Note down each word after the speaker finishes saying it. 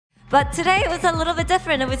But today it was a little bit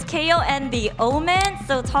different. It was KO and the Omen.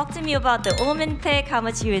 So talk to me about the Omen pick, how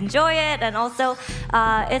much you enjoy it, and also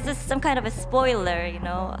is this some kind of a spoiler, you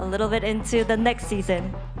know, a little bit into the next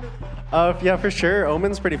season? Yeah, for sure.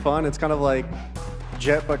 Omen's pretty fun. It's kind of like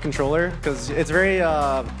Jet but controller, because it's very,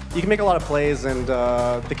 you can make a lot of plays, and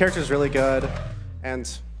the character's really good. And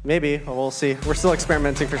maybe, we'll see. We're still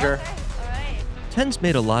experimenting for sure. TenZ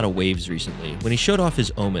made a lot of waves recently when he showed off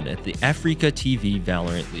his Omen at the Africa TV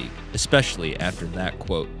Valorant League, especially after that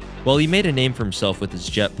quote. While he made a name for himself with his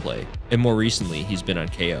Jet play, and more recently he's been on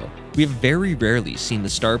KO, we have very rarely seen the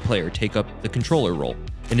star player take up the controller role.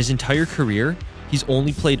 In his entire career, he's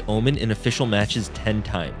only played Omen in official matches 10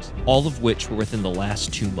 times, all of which were within the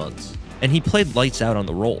last 2 months. And he played lights out on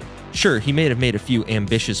the role. Sure, he may have made a few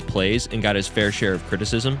ambitious plays and got his fair share of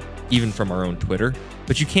criticism, even from our own Twitter,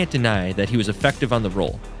 but you can't deny that he was effective on the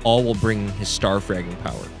role, all while bringing his star fragging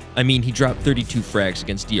power. I mean, he dropped 32 frags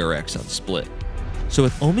against DRX on Split. So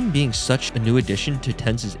with Omen being such a new addition to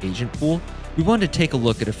TenZ's agent pool, we wanted to take a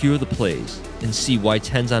look at a few of the plays and see why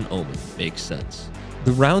TenZ on Omen makes sense.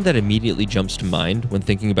 The round that immediately jumps to mind when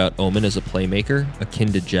thinking about Omen as a playmaker,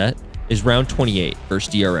 akin to Jet, is round 28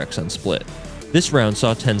 versus DRX on Split. This round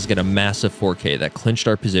saw TenZ get a massive 4K that clinched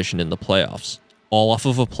our position in the playoffs, all off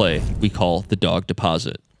of a play we call the dog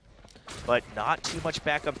deposit. But not too much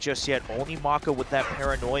backup just yet, only Mako with that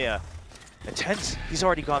paranoia. And TenZ, he's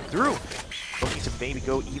already gone through. Looking to maybe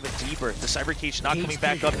go even deeper. The Cyber Cage not coming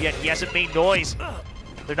back up yet, he hasn't made noise.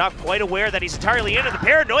 They're not quite aware that he's entirely in, and the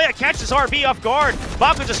paranoia catches RB off guard.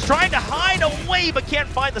 Mako just trying to hide away, but can't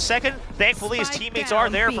find the second. Thankfully, his teammates are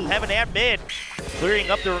there from heaven and mid,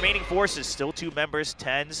 clearing up the remaining forces. Still 2 members,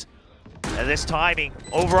 TenZ. And this timing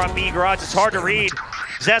over on B Garage, it's hard to read.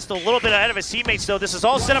 Zest a little bit ahead of his teammates, though. This is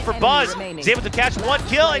all set up for Buzz. He's able to catch 1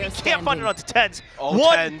 kill, and he can't find it onto TenZ.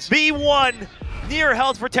 1v1, near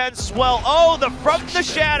health for TenZ as well. Oh, from the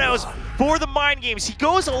shadows for the mind games. He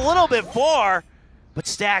goes a little bit far. But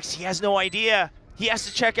Stax, he has no idea. He has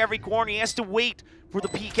to check every corner. He has to wait for the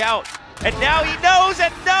peek out. And now he knows,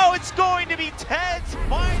 and no, it's going to be TenZ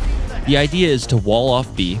finding the idea is to wall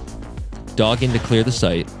off B, dog in to clear the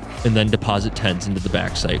site, and then deposit TenZ into the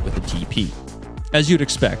back site with a TP. As you'd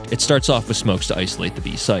expect, it starts off with smokes to isolate the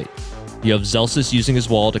B site. You have Zelsis using his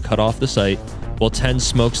wall to cut off the site, while TenZ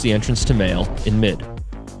smokes the entrance to Mail in mid.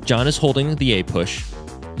 John is holding the A push,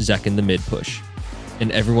 Zek in the mid push, and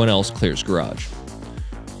everyone else clears Garage.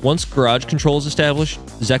 Once Garage control is established,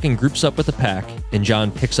 Zekin groups up with the pack, and John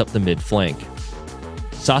picks up the mid flank.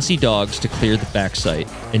 Saucy dogs to clear the back site,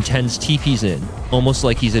 and TenZ TP's in, almost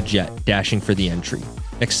like he's a Jet dashing for the entry.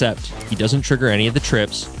 Except, he doesn't trigger any of the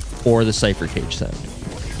trips, or the Cypher Cage sound.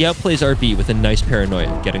 He outplays RB with a nice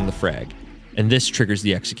paranoia, getting the frag, and this triggers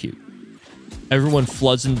the execute. Everyone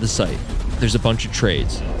floods into the site. There's a bunch of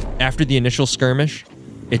trades. After the initial skirmish,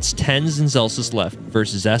 it's TenZ and Zelsis left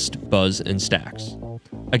versus Zest, Buzz, and Stax.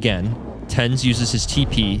 Again, TenZ uses his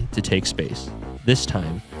TP to take space, this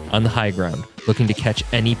time on the high ground, looking to catch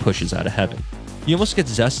any pushes out of heaven. He almost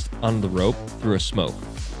gets Zest on the rope through a smoke,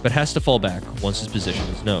 but has to fall back once his position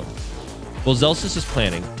is known. While Zelsis is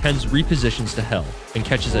planning, TenZ repositions to Hell and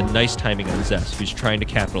catches a nice timing on Zest, who's trying to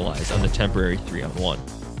capitalize on the temporary 3-on-1.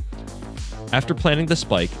 After planting the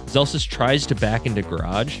spike, Zelsis tries to back into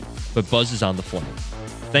Garage, but Buzz is on the flank.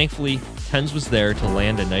 Thankfully, TenZ was there to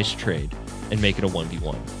land a nice trade and make it a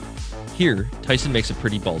 1v1. Here, Tyson makes a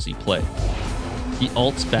pretty ballsy play. He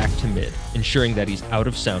ults back to mid, ensuring that he's out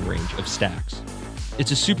of sound range of Stax.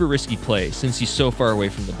 It's a super risky play since he's so far away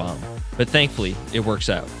from the bomb, but thankfully, it works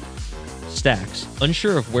out. Stax,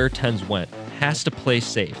 unsure of where TenZ went, has to play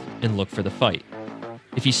safe and look for the fight.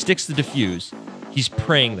 If he sticks the defuse, he's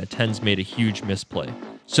praying that TenZ made a huge misplay,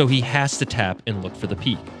 so he has to tap and look for the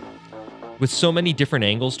peek. With so many different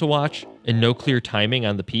angles to watch, and no clear timing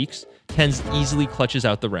on the peaks, TenZ easily clutches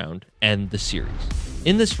out the round and the series.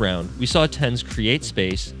 In this round, we saw TenZ create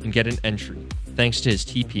space and get an entry, thanks to his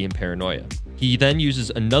TP and paranoia. He then uses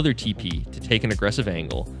another TP to take an aggressive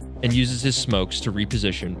angle, and uses his smokes to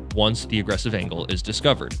reposition once the aggressive angle is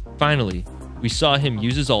discovered. Finally, we saw him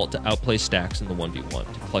use his ult to outplay Stax in the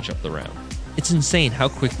 1v1 to clutch up the round. It's insane how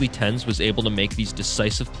quickly TenZ was able to make these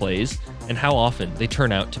decisive plays, and how often they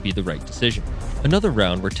turn out to be the right decision. Another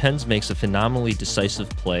round where TenZ makes a phenomenally decisive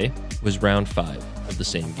play was round 5 of the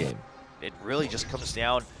same game. It really just comes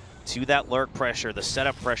down to that lurk pressure, the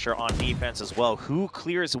setup pressure on defense as well. Who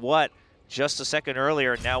clears what? Just a second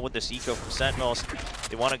earlier, now with this eco from Sentinels,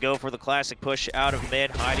 they want to go for the classic push out of mid,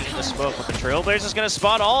 hiding in the smoke, but the Trailblazer's going to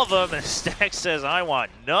spot all of them, and Stax says, I want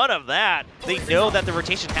none of that. They know that the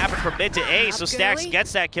rotation happened from mid to A, so Stax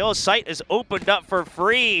gets that kill. Sight is opened up for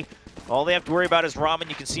free. All they have to worry about is Ramen.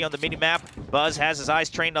 You can see on the mini-map, Buzz has his eyes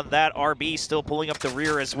trained on that. RB still pulling up the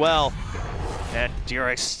rear as well. And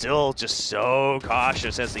DRX still just so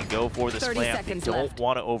cautious as they go for this plant. They don't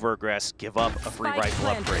want to over-aggress, give up a free rifle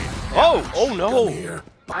upgrade. Oh no!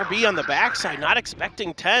 RB on the backside, not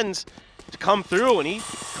expecting TenZ to come through, and he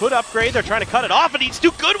could upgrade. They're trying to cut it off, and he's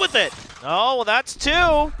too good with it. Oh, well, that's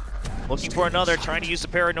two. Looking for another, trying to use the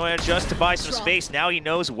paranoia just to buy some space. Now he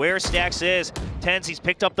knows where Stax is. TenZ, he's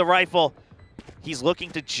picked up the rifle. He's looking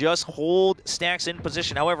to just hold Stax in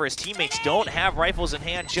position. However, his teammates don't have rifles in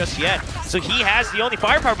hand just yet. So he has the only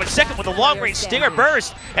firepower, but second with a long-range Stinger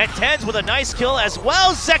burst. And TenZ with a nice kill as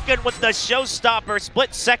well. Second with the showstopper.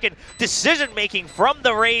 Split second decision-making from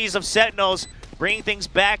the Rays of Sentinels, bringing things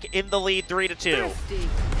back in the lead 3-2.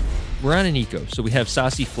 We're on an eco, so we have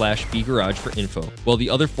Sassy flash B garage for info, while the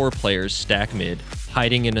other 4 players stack mid,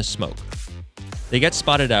 hiding in a smoke. They get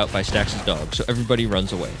spotted out by Stax's dog, so everybody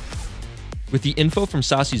runs away. With the info from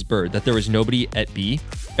Sassy's bird that there was nobody at B,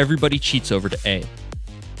 everybody cheats over to A.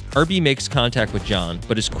 RB makes contact with John,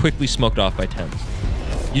 but is quickly smoked off by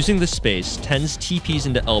TenZ. Using the space, TenZ TPs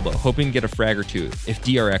into elbow, hoping to get a frag or two if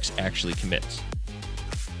DRX actually commits.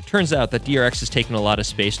 Turns out that DRX has taken a lot of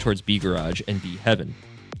space towards B garage and B heaven,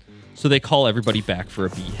 so they call everybody back for a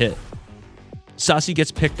B hit. Sassy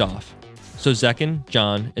gets picked off, so Zekin,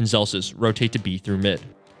 John, and Zelsis rotate to B through mid.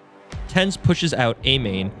 TenZ pushes out A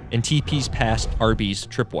main and TPs past RB's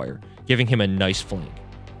tripwire, giving him a nice flank.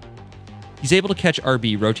 He's able to catch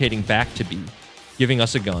RB rotating back to B, giving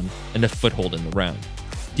us a gun and a foothold in the round.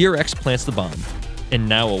 DRX plants the bomb, and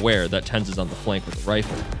now aware that TenZ is on the flank with a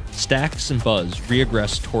rifle, Stax and Buzz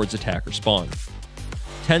re-aggress towards attacker spawn.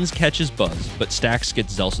 TenZ catches Buzz, but Stax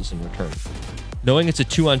gets Zelsis in return. Knowing it's a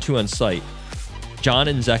 2-on-2 on site, John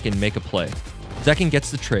and Zekin make a play. Zekin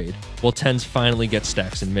gets the trade, while TenZ finally gets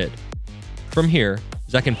Stax in mid. From here,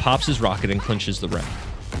 Zekin pops his rocket and clinches the round.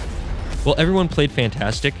 While everyone played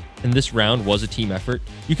fantastic, and this round was a team effort,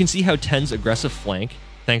 you can see how TenZ's aggressive flank,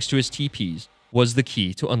 thanks to his TPs, was the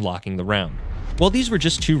key to unlocking the round. While these were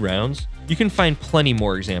just 2 rounds, you can find plenty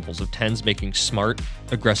more examples of TenZ making smart,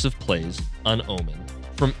 aggressive plays on Omen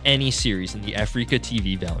from any series in the Africa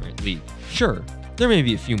TV Valorant League. Sure, there may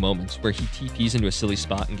be a few moments where he TPs into a silly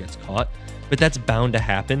spot and gets caught, but that's bound to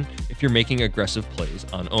happen if you're making aggressive plays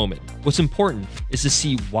on Omen. What's important is to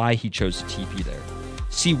see why he chose to TP there.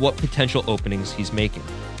 See what potential openings he's making.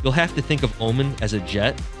 You'll have to think of Omen as a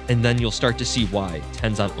jet, and then you'll start to see why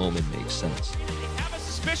TenZ on Omen makes sense.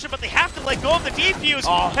 But they have to let go of the defuse,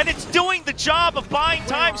 and it's doing the job of buying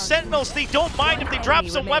time. Sentinels, they don't mind if they drop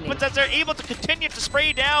some weapons as they're able to continue to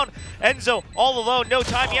spray down. Enzo all alone, no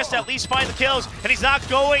time. He has to at least find the kills, and he's not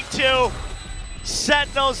going to.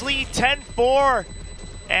 Sentinels lead 10-4.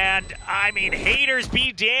 And, I mean, haters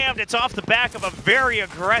be damned. It's off the back of a very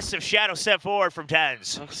aggressive shadow step forward from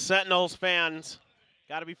TenZ. Sentinels fans,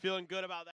 got to be feeling good about that.